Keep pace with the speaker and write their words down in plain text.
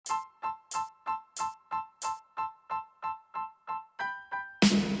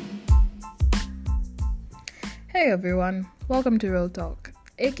Hey everyone, welcome to Real Talk,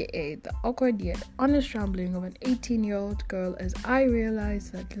 aka the awkward yet honest rambling of an 18-year-old girl as I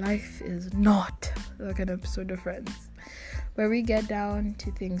realize that life is not like an episode of Friends, where we get down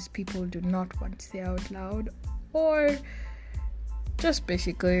to things people do not want to say out loud, or just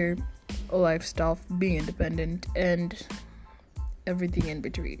basically life stuff, being independent, and everything in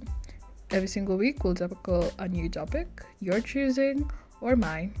between. Every single week we'll tackle a new topic, your choosing or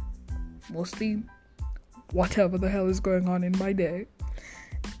mine, mostly whatever the hell is going on in my day,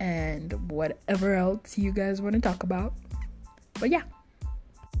 and whatever else you guys want to talk about. But yeah.